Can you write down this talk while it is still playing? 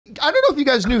I don't know if you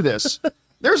guys knew this.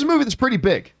 There's a movie that's pretty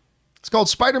big. It's called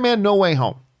Spider-Man No Way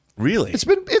Home. Really?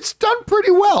 It's done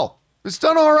pretty well. It's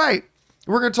done all right.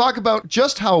 We're going to talk about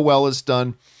just how well it's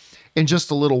done in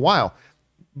just a little while.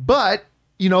 But,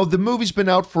 you know, the movie's been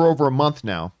out for over a month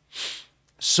now.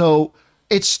 So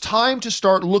it's time to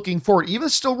start looking forward. Even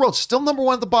it's still number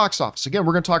one at the box office. Again,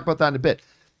 we're going to talk about that in a bit.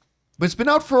 But it's been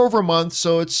out for over a month,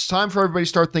 so it's time for everybody to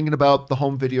start thinking about the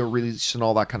home video release and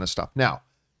all that kind of stuff. Now,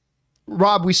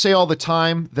 Rob, we say all the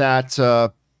time that,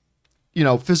 you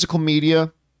know, physical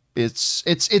media, it's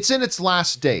in its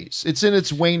last days. It's in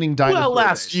its waning dinosaur Well,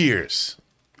 last days. years.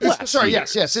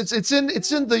 Yes. It's in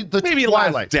the Maybe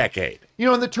twilight. last decade. You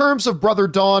know, in the terms of Brother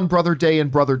Dawn, Brother Day, and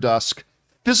Brother Dusk,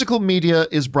 physical media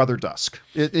is Brother Dusk.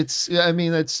 It's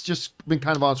just been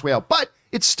kind of on its way out, but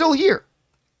it's still here.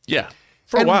 Yeah,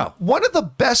 for a while. One of the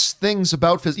best things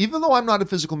about even though I'm not a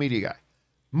physical media guy,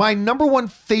 my number one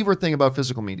favorite thing about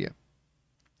physical media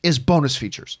is bonus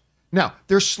features. Now,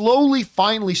 they're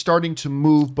finally starting to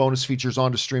move bonus features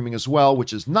onto streaming as well,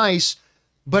 which is nice.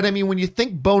 But I mean, when you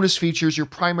think bonus features, you're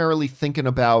primarily thinking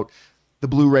about the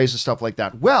Blu-rays and stuff like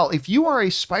that. Well, if you are a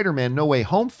Spider-Man No Way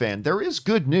Home fan, there is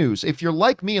good news. If you're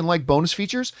like me and like bonus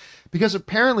features, because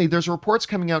apparently there's reports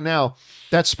coming out now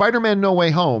that Spider-Man No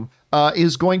Way Home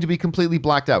is going to be completely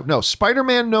blacked out. No,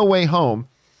 Spider-Man No Way Home,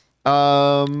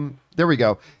 there we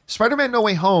go. Spider-Man No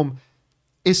Way Home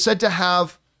is said to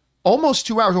have almost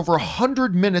 2 hours, over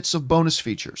 100 minutes of bonus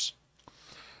features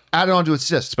added onto its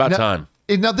disc. It's about time.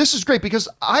 Now, this is great because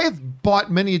I have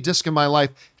bought many a disc in my life,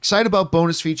 excited about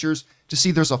bonus features, to see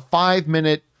there's a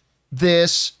 5-minute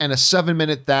this and a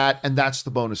 7-minute that, and that's the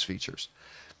bonus features.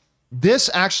 This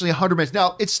actually 100 minutes.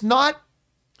 Now, it's not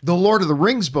the Lord of the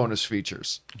Rings bonus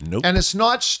features. Nope. And it's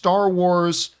not Star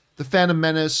Wars, The Phantom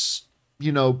Menace,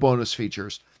 you know, bonus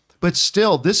features. But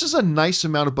still, this is a nice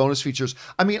amount of bonus features.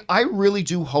 I mean, I really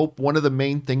do hope one of the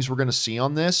main things we're going to see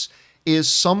on this is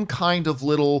some kind of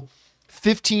little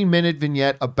 15-minute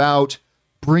vignette about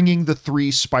bringing the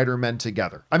 3 Spider-Men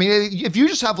together. I mean, if you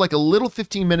just have like a little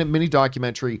 15-minute mini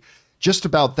documentary just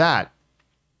about that,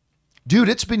 dude,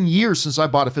 it's been years since I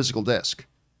bought a physical disc.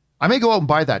 I may go out and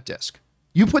buy that disc.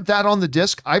 You put that on the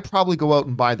disc, I'd probably go out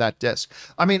and buy that disc.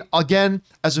 I mean, again,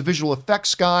 as a visual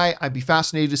effects guy, I'd be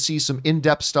fascinated to see some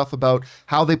in-depth stuff about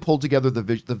how they pulled together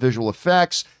the visual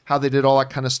effects, how they did all that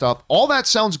kind of stuff. All that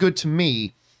sounds good to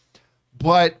me.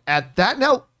 But at that,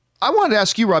 now, I wanted to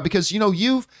ask you, Rob, because, you know,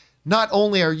 not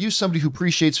only are you somebody who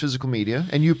appreciates physical media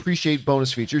and you appreciate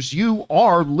bonus features, you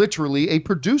are literally a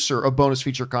producer of bonus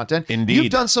feature content. Indeed.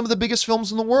 You've done some of the biggest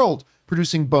films in the world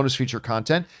producing bonus feature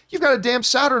content. You've got a damn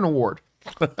Saturn Award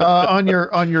on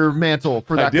your mantle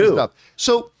for that kind of stuff.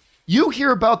 So you hear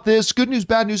about this, good news,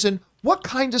 bad news, and what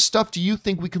kind of stuff do you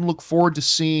think we can look forward to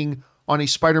seeing on a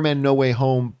Spider-Man No Way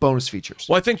Home bonus features?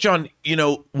 Well, I think, John, you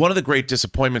know, one of the great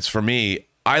disappointments for me,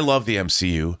 I love the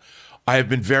MCU. I have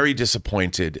been very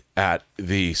disappointed at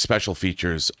the special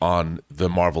features on the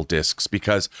Marvel discs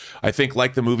because I think,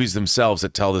 like the movies themselves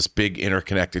that tell this big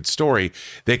interconnected story,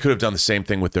 they could have done the same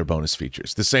thing with their bonus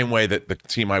features. The same way that the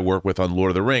team I work with on Lord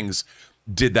of the Rings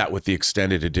did that with the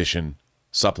extended edition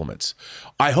supplements.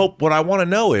 What I want to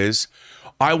know is,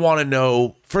 I want to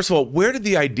know, first of all, where did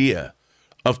the idea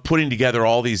of putting together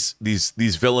all these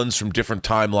villains from different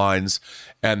timelines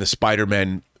and the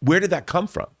Spider-Men, where did that come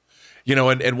from? You know,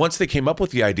 and once they came up with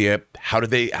the idea, how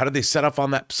did they set off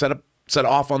on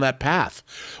that path?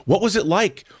 What was it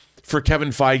like for Kevin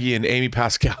Feige and Amy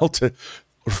Pascal to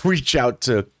reach out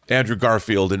to Andrew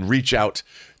Garfield and reach out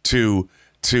to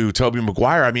Tobey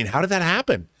Maguire? I mean, how did that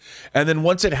happen? And then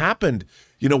once it happened,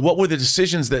 you know, what were the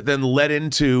decisions that then led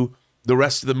into the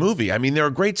rest of the movie? I mean, there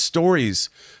are great stories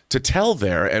to tell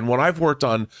there. And when I've worked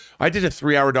on, I did a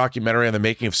 3-hour documentary on the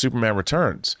making of Superman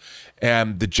Returns.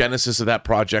 And the genesis of that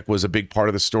project was a big part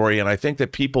of the story. And I think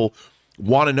that people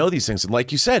want to know these things. And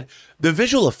like you said, the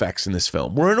visual effects in this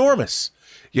film were enormous.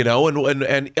 You know,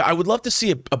 and I would love to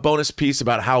see a bonus piece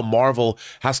about how Marvel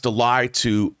has to lie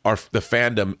to the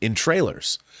fandom in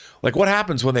trailers. Like, what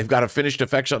happens when they've got a finished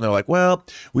effect shot and they're like, well,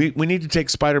 we need to take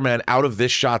Spider-Man out of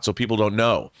this shot so people don't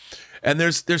know. And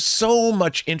there's so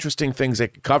much interesting things they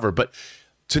could cover. But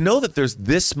to know that there's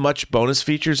this much bonus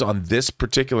features on this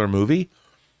particular movie,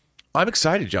 I'm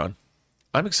excited, John.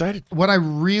 I'm excited. What I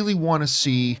really want to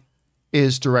see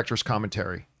is director's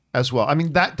commentary as well. I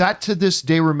mean, that to this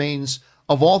day remains,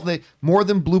 of all the more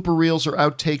than blooper reels or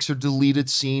outtakes or deleted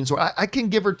scenes, or I can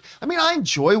give her, I mean, I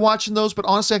enjoy watching those, but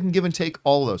honestly, I can give and take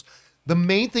all of those. The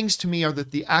main things to me are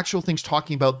that the actual things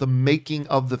talking about the making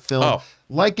of the film,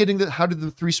 like getting how did the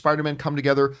 3 Spider-Men come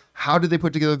together? How did they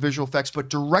put together visual effects? But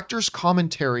director's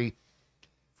commentary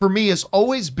for me has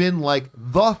always been like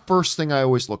the first thing I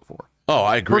always look for. Oh,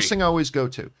 I agree. First thing I always go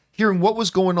to. Hearing what was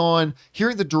going on,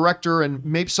 hearing the director, and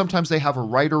maybe sometimes they have a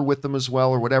writer with them as well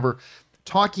or whatever,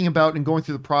 talking about and going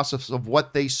through the process of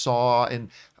what they saw and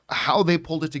how they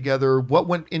pulled it together, what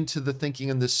went into the thinking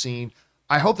in this scene.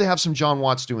 I hope they have some John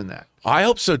Watts doing that. I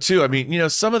hope so too. I mean, you know,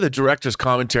 some of the director's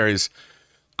commentaries,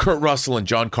 Kurt Russell and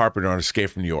John Carpenter on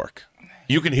Escape from New York.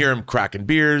 You can hear him cracking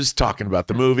beers, talking about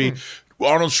the movie.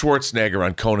 Arnold Schwarzenegger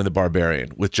on Conan the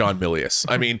Barbarian with John Milius.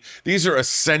 I mean, these are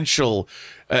essential.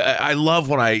 I love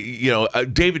when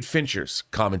David Fincher's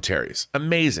commentaries.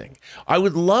 Amazing. I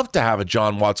would love to have a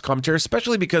John Watts commentary,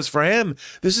 especially because for him,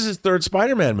 this is his third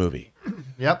Spider-Man movie.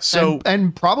 Yep. So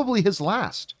and probably his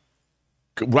last.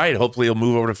 Right. Hopefully he'll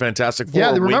move over to Fantastic Four.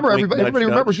 Yeah, remember, everybody nudge,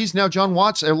 remember, he's now John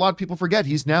Watts. A lot of people forget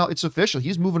it's official.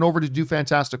 He's moving over to do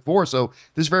Fantastic Four. So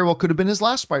this very well could have been his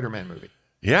last Spider-Man movie.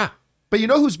 Yeah. But you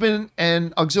know who's been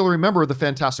an auxiliary member of the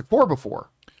Fantastic Four before?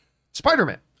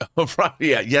 Spider-Man. Oh,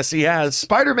 yeah. Yes, he has.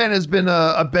 Spider-Man has been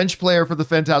a bench player for the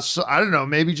Fantastic. So I don't know.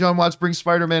 Maybe John Watts brings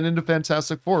Spider-Man into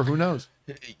Fantastic Four. Who knows?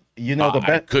 You know the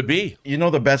best could be. You know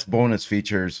the best bonus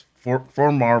features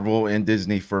for Marvel and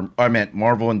Disney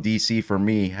Marvel and DC for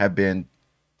me have been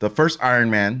the first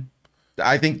Iron Man.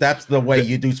 I think that's the way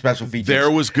you do special features. There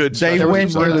was good. There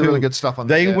was really good stuff on.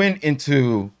 They went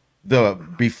into the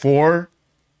before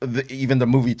even the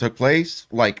movie took place,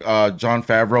 like Jon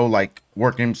Favreau like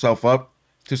working himself up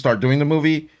to start doing the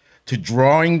movie, to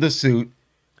drawing the suit,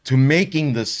 to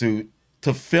making the suit,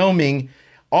 to filming,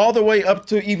 all the way up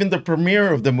to even the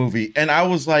premiere of the movie. And I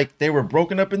was like, they were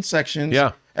broken up in sections.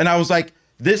 Yeah. And I was like,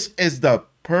 this is the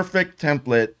perfect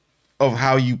template of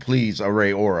how you please a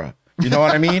Ray Aura. You know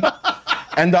what I mean?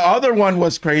 And the other one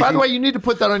was crazy. By the way, you need to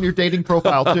put that on your dating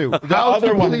profile too. The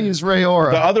other one, please, Ray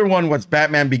Aura. The other one was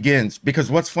Batman Begins, because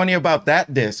what's funny about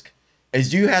that disc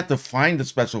is you had to find the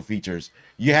special features.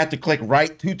 You had to click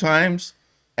right 2 times,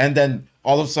 and then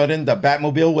all of a sudden the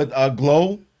Batmobile would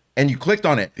glow, and you clicked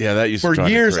on it. Yeah, that used to for drive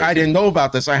me years. crazy. I didn't know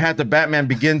about this. I had the Batman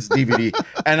Begins DVD,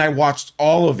 and I watched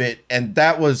all of it, and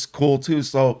that was cool too.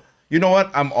 So you know what?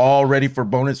 I'm all ready for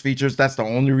bonus features. That's the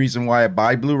only reason why I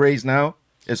buy Blu-rays now,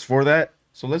 is for that.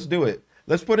 So let's do it.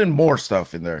 Let's put in more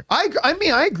stuff in there. I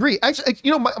mean, I agree. Actually,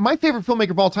 you know, my favorite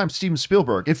filmmaker of all time, Steven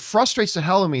Spielberg. It frustrates the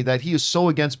hell out of me that he is so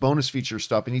against bonus feature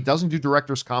stuff and he doesn't do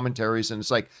director's commentaries. And it's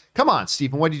like, come on,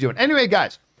 Steven, what are you doing? Anyway,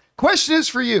 guys, question is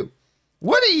for you.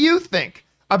 What do you think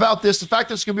about this? The fact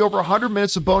that it's going to be over 100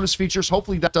 minutes of bonus features.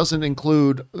 Hopefully that doesn't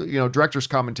include, director's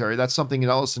commentary. That's something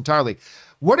else entirely.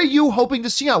 What are you hoping to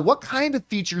see on? What kind of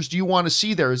features do you want to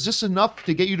see there? Is this enough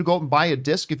to get you to go out and buy a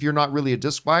disc if you're not really a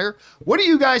disc buyer? What do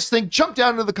you guys think? Jump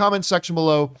down into the comment section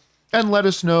below and let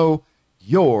us know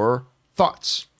your thoughts.